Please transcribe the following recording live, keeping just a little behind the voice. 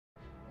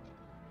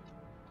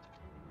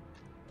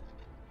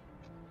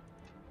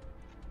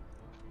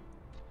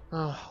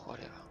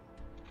Whatever.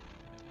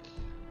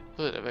 Jeg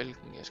ved da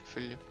hvilken jeg skal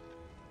følge.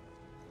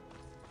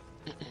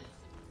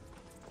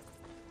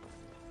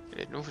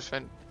 Det nu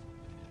forsvandt.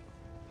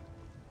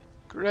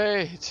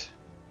 Great!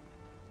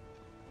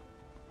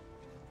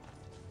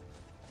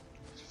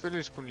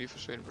 Selvfølgelig skulle den lige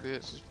forsvinde på det her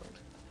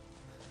tidspunkt.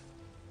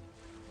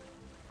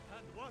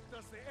 And what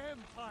does the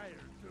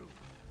Empire do?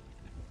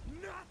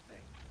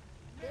 Nothing!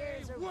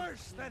 Nay,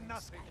 worse than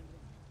nothing!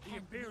 The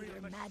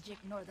Imperial magic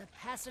nor the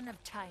passing of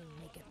time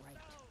make it right.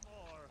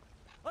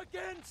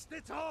 Against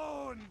its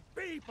own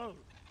people!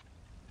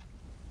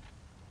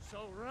 So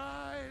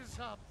rise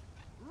up,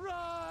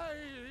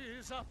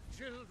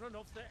 children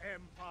of the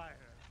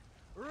Empire.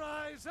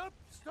 Rise up,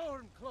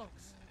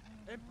 Stormcloaks.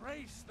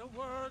 Embrace the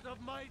word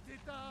of mighty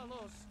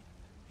Talos.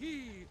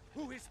 He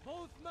who is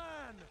both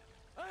man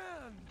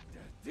and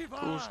divine.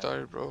 Cool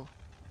story, bro.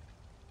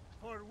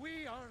 For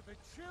we are the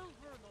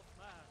children of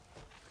man,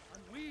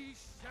 and we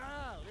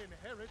shall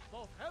inherit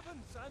both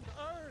heavens and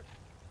earth.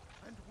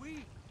 And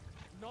we,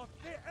 not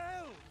the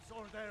elves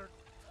or their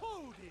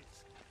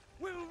toadies,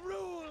 will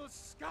rule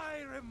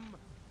Skyrim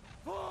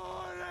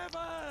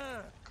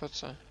forever! Godt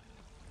så.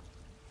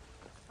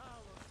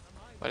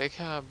 Var det ikke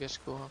her, jeg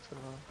skulle have for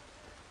noget?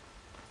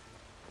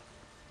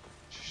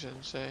 Synes jeg,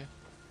 den sagde.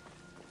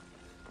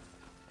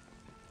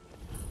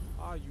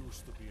 I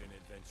used to be an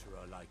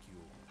adventurer like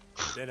you.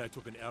 Then I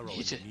took an arrow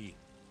in the knee.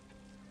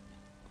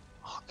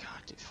 Oh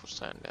god, det er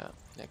frustrerende der.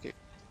 Jeg kan ikke...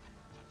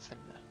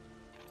 Fanden der.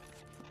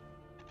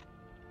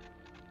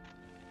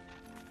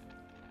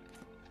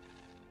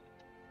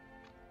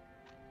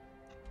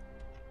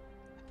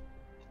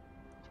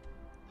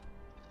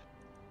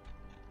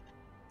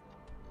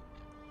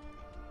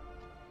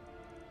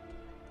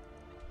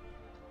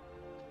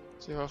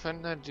 Se, hvor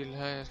fanden er det, de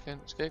her, jeg skal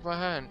hen? Skal jeg ikke bare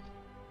herhen?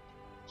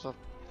 Så,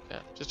 ja,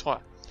 det tror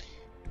jeg.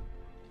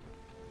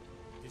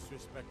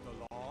 Disrespect the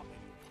law.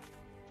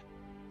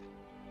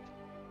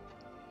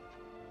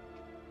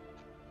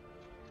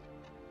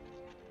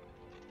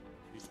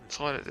 Jeg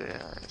tror, det er det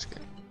her, jeg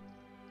skal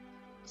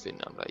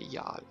finde, om der er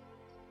jarl.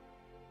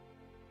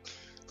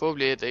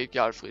 Forhåbentlig er det ikke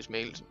jarl Friis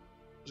Mikkelsen.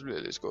 Så bliver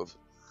jeg lidt skuffet.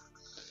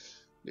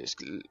 Jeg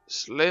bliver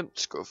slemt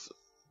skuffet.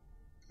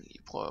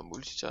 Lige prøve at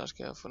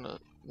multitaske her og få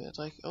noget med at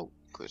drikke.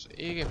 Kunne jeg så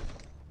ikke.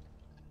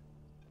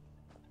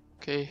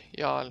 Okay,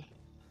 jarl.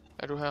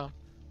 Er du her?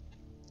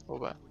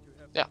 Håber jeg.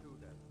 Ja.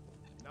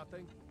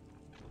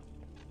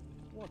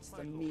 What's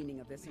the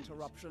meaning of this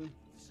interruption?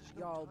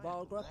 Jarl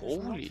Balgrup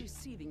is not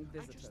receiving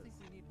visitors.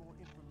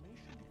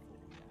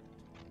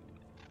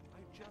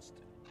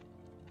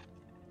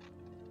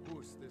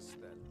 Who's this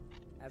then?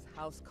 As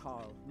House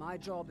Carl, my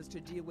job is to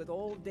deal with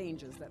all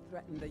dangers that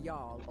threaten the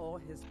Jarl or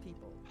his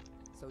people.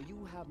 So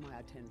you have my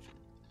attention.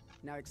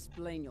 Now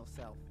explain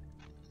yourself.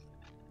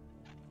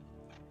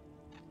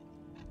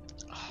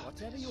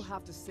 Whatever you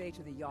have to say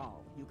to the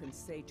Jarl, you can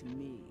say to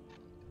me.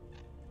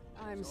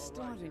 I'm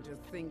starting to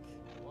think...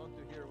 I want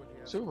to hear what he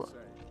has Super. to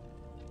say.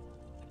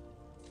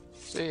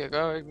 Se, jeg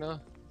gør ikke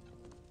noget.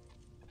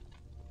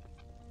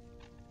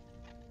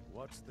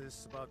 What's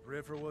this about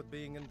Riverwood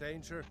being in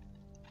danger?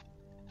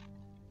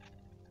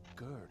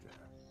 Gerda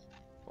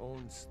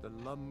owns the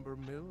lumber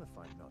mill, if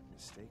I'm not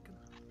mistaken.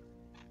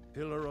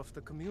 Pillar of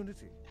the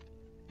community,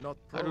 not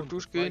prone to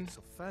flights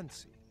of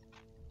fancy.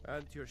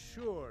 And you're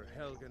sure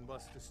Helgen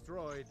was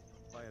destroyed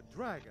by a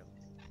dragon?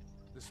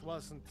 This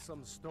wasn't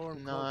some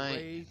storm-called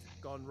raid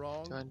gone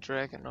wrong? Det var en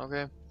dragon,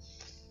 okay.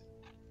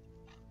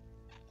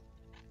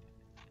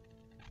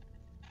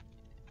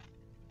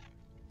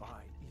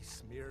 By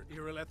Ysmir,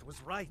 Irileth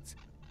was right.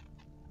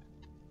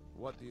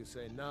 What do you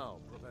say now,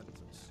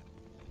 Proventus?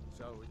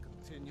 Shall we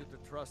continue to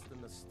trust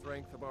in the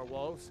strength of our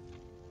walls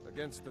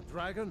against the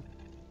dragon?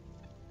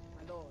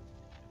 My lord,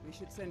 we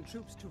should send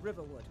troops to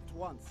Riverwood at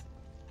once.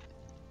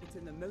 It's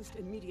in the most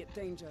immediate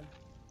danger.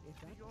 If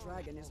that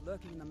dragon is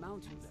lurking in the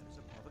mountains... That is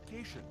a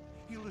provocation.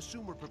 He'll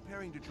assume we're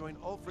preparing to join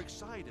Ulfric's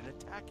side and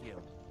attack him.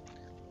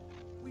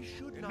 We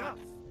should not...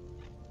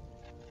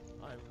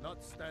 I will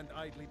not stand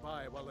idly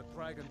by while the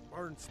dragon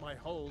burns my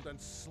hold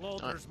and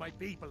slaughters my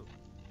people.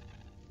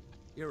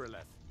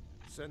 Irileth,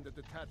 send a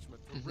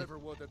detachment to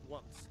Riverwood at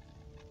once.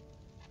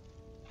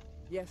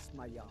 Yes,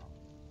 my Jarl.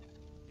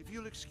 If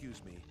you'll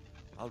excuse me,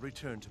 I'll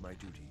return to my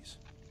duties.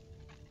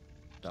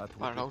 That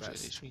would be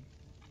best.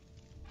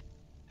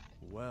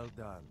 Well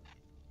done.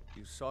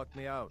 You sought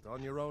me out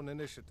on your own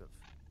initiative.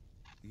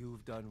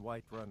 You've done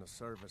Whiterun a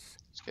service.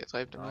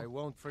 I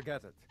won't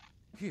forget it.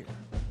 Here,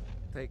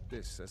 take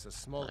this as a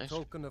small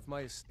token of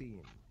my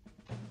esteem.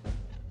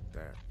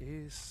 There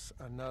is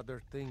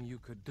another thing you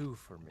could do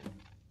for me.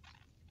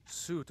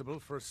 Suitable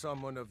for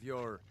someone of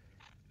your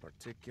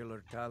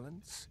particular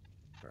talents,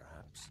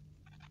 perhaps.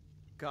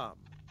 Come,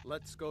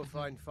 let's go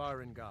find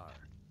Farengar,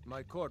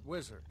 my court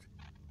wizard.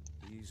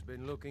 He's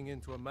been looking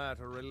into a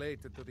matter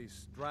related to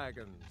these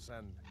dragons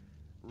and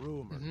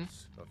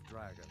rumors of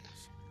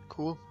dragons.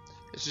 Cool.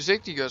 Jeg synes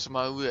ikke, de gør så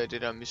meget ud af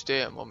det der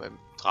mysterium, hvor man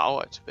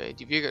drager tilbage.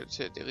 De virker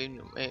til, at det er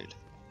rimelig normalt.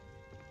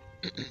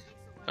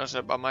 Og så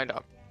er det bare mig, der...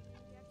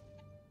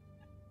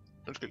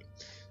 Undskyld.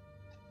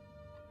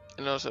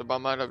 Eller også er det bare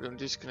mig, der er blevet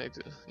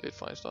disconnected lidt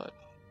fra historien.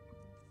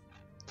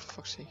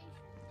 Fuck se.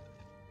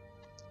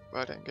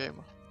 Hvad er det, han gav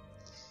mig?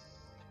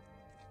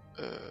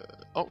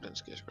 Den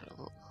skal jeg sgu da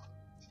på.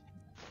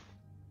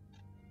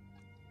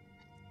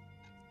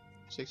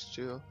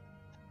 26.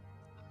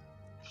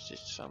 Præcis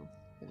det samme.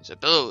 Den ser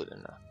bedre ud,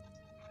 den der.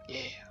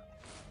 Yeah.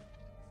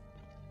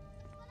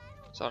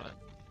 Sådan.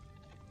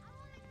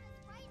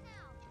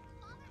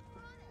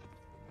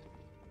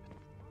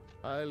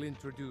 I'll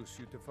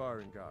introduce you to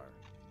Farengar.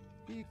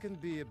 He can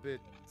be a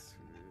bit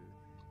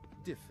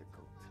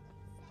difficult.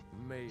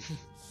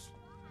 Mages,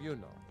 you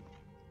know.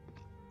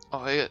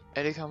 Er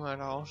det ikke ham, der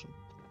er awesome?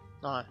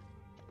 Nej.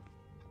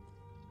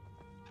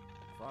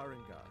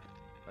 Farengar,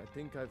 I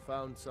think I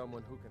found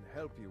someone who can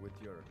help you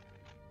with your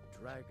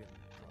dragon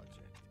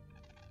project.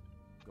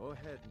 Go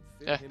ahead and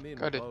fill him in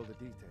with all the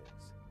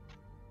details.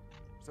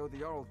 So the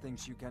Jarl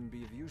thinks you can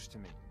be of use to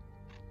me.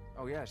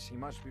 Oh yes, he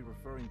must be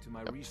referring to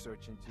my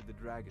research into the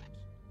dragons.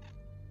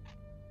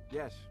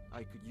 Yes,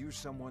 I could use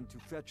someone to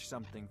fetch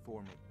something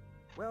for me.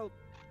 Well,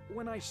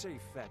 when I say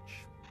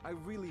fetch, I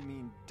really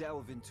mean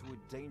delve into a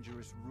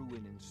dangerous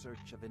ruin in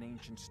search of an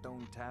ancient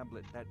stone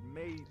tablet that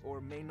may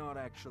or may not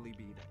actually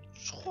be there.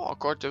 Jeg tror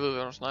godt, jeg ved,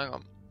 hvad du snakker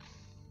om.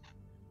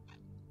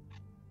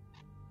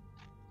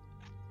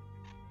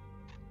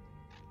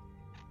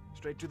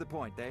 Straight to the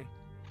point, eh?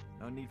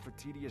 No need for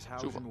tedious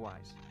hows and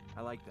whys.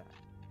 I like that.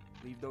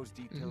 Leave those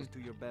details to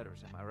your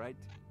betters, am I right?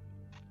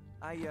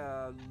 I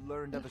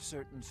learned of a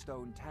certain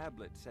stone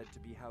tablet said to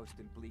be housed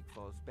in Bleak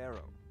Falls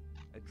Barrow.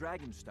 A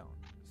dragon stone,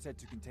 said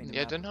to contain a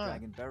map of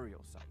dragon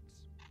burial sites.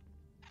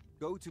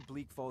 Go to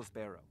Bleak Falls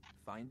Barrow,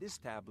 find this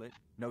tablet,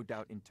 no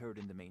doubt interred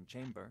in the main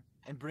chamber,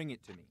 and bring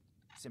it to me.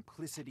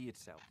 Simplicity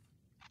itself.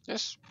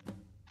 Yes.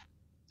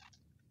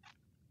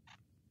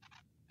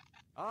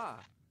 Ah,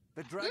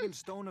 the dragon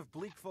stone of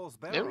Bleak Falls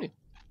Barrow.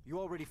 You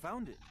already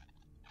found it.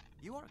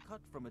 You are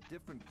cut from a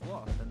different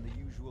cloth than the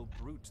usual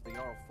brutes the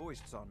Jarl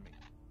foists on me.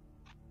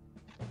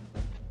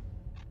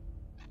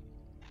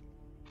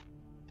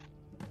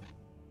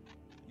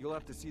 You'll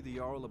have to see the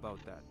Jarl about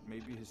that.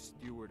 Maybe his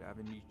steward,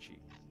 Avenici.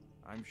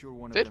 I'm sure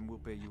one of them will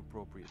pay you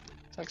appropriately.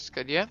 Tak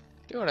skal de have.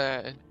 Det var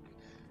da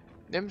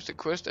nemmeste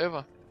quest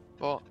ever.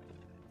 Hvor?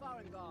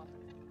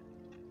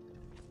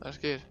 Hvad er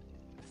sket?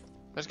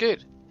 Hvad er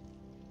sket?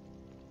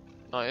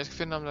 Nå, jeg skal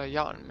finde ham der i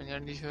jarlen, men jeg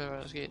vil lige høre, hvad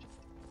der er sket.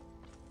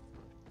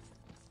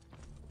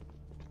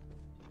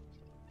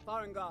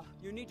 Farengar,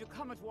 you need to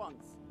come at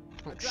once.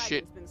 Oh, a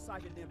dragon's been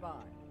sighted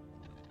nearby.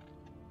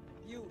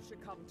 You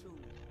should come too.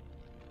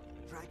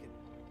 A dragon?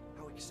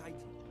 How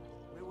exciting.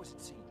 Where was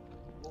it seen?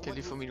 Kan jeg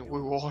lige få min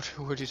reward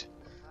hurtigt?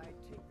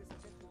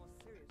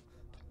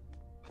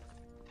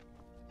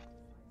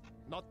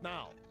 Not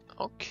now.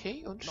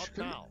 Okay,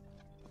 undskyld.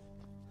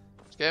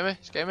 Skal jeg med?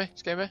 Skal jeg med?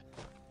 Skal jeg med?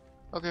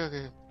 Okay,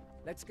 okay.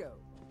 Let's go.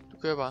 Du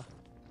kører bare.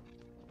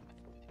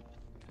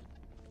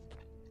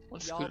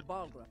 Undskyld.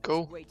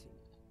 Go.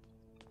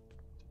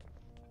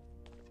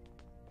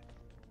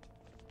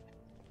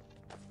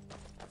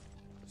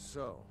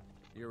 So,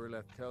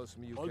 Irileth tells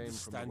me you came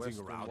from the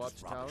Western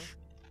Watchtower?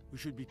 We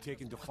should be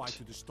taking the fight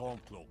to the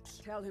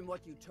Stormcloaks. Tell him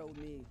what you told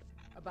me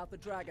about the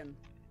dragon.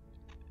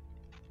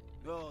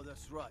 Oh,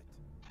 that's right.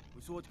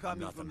 We saw it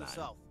coming from the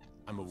south.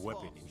 I'm a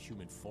weapon in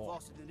human form.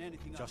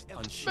 Just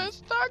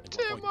unsheathed and point to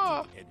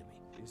the enemy.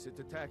 Is it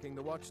attacking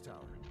the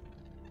Watchtower?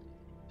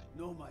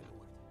 No, my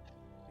lord.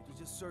 It was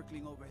just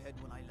circling overhead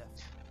when I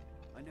left.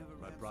 I never.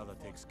 My brother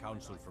takes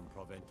counsel from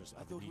Proventus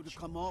I thought it would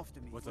come after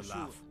me. With a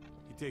laugh.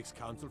 He takes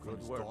counsel from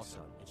his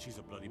daughter, and she's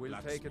a bloody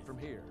blacksmith. We'll take it from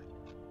here.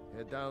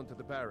 Head down to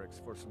the barracks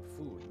for some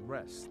food and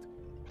rest.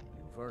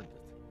 You've earned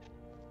it.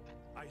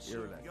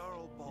 Irileth,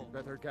 you'd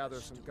better gather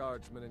some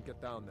guardsmen and get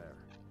down there.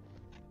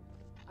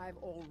 I've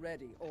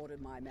already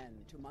ordered my men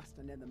to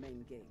muster near the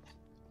main gate.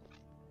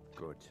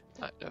 Good.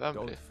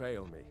 Don't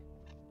fail me.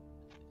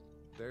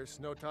 There's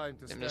no time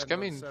to spend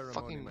on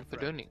ceremony, my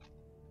friend.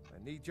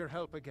 I need your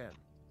help again.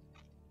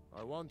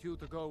 I want you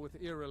to go with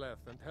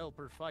Irileth and help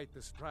her fight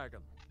this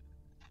dragon.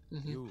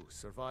 You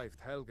survived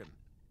Helgen,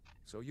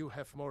 so you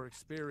have more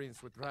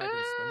experience with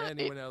dragons than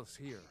anyone else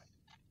here.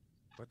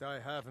 But I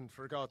haven't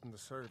forgotten the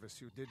service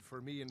you did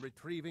for me in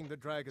retrieving the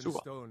dragon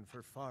stone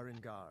for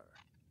Farengar.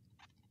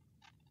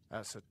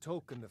 As a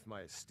token of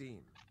my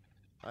esteem,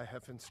 I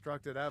have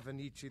instructed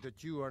Avenici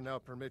that you are now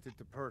permitted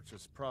to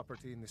purchase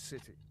property in the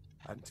city.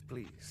 And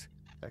please,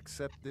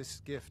 accept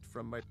this gift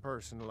from my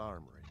personal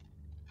armory.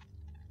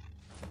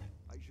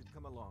 I should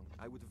come along.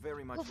 I would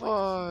very much like to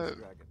see this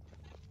dragon.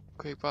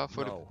 Okay, bare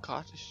få det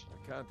gratis.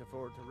 I can't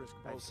afford to risk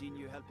both. I've seen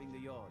you helping the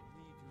yard.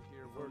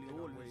 We're working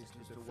on ways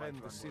to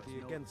defend the city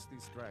against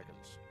these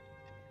dragons.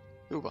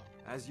 Super.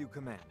 As you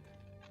command.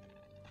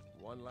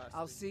 One last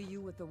I'll see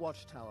you at the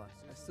watchtower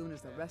as soon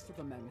as the rest of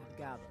the men have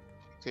gathered.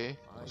 Okay,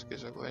 nu skal jeg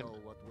så gå ind.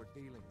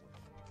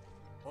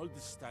 All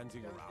this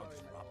standing around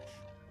is rubbish.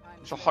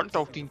 Så hold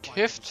dog din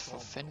kæft, for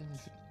fanden.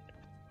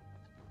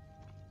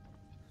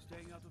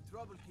 Staying out of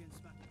trouble,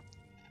 kinsman.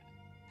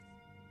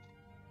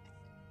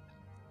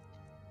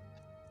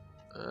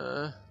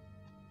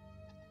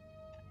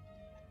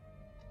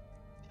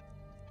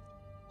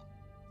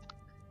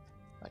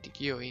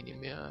 giver jo egentlig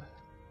mere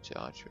til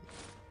Archery.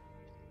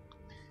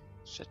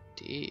 Så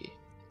det...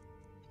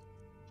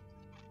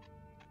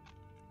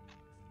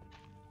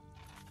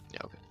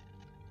 Ja, okay.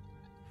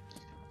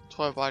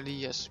 Tror jeg bare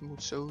lige, jeg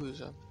smutser ud,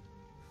 så...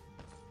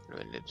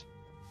 Vent lidt.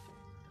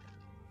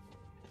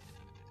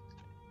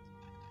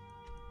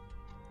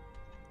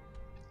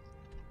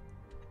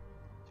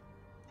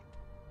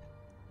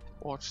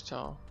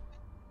 Watchtower.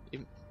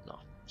 Nå,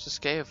 så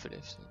skal jeg for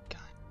det. God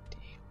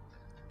damn.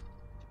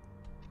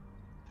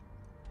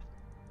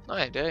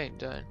 Nej, det er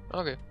en.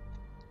 Okay.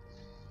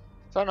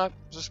 Fair nok,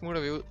 så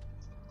smutter vi ud.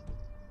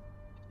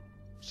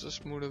 Så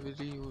smutter vi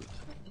lige ud.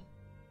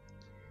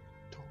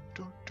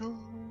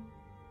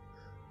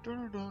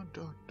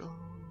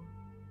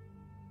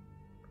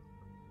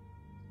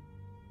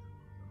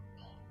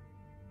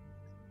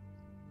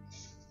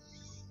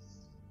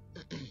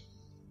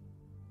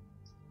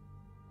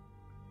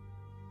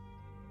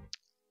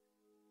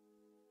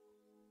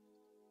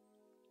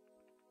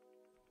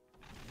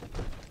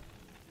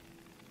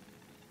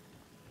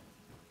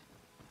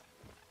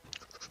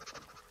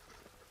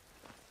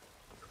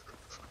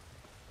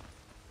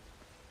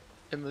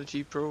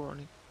 MLG Pro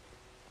running.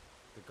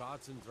 The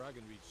guards in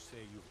Dragonreach say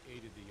you've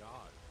aided the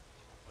Yard.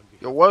 On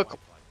behalf You're welcome. of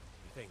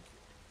Whiterun, thank you.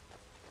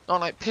 Nå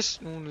nej,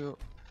 pis nu jo.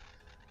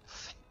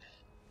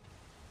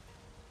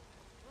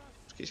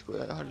 Måske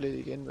skulle jeg holde lidt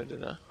igen med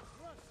det der.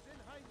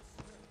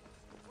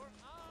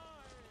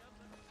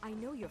 I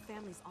know your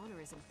family's honor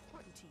is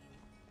important to you,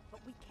 but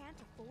we can't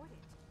afford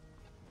it.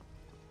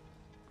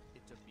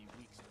 It took me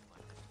weeks to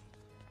find it.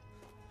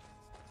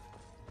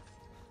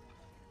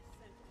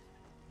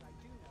 I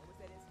do know is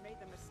that it's made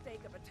the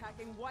mistake of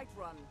attacking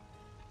Whiterun.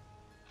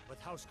 But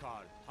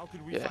Housecarl, how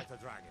can we Yeah. fight a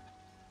dragon?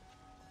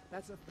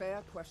 That's a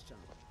fair question.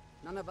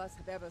 None of us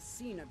have ever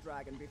seen a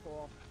dragon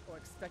before, or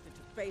expected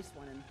to face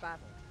one in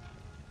battle.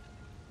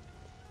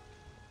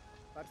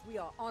 But we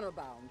are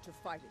honor-bound to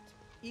fight it,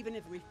 even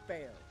if we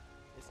fail.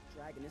 This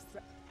dragon is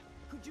threatened.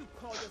 Could you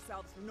call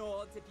yourselves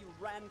Nords if you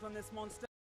ran from this monster?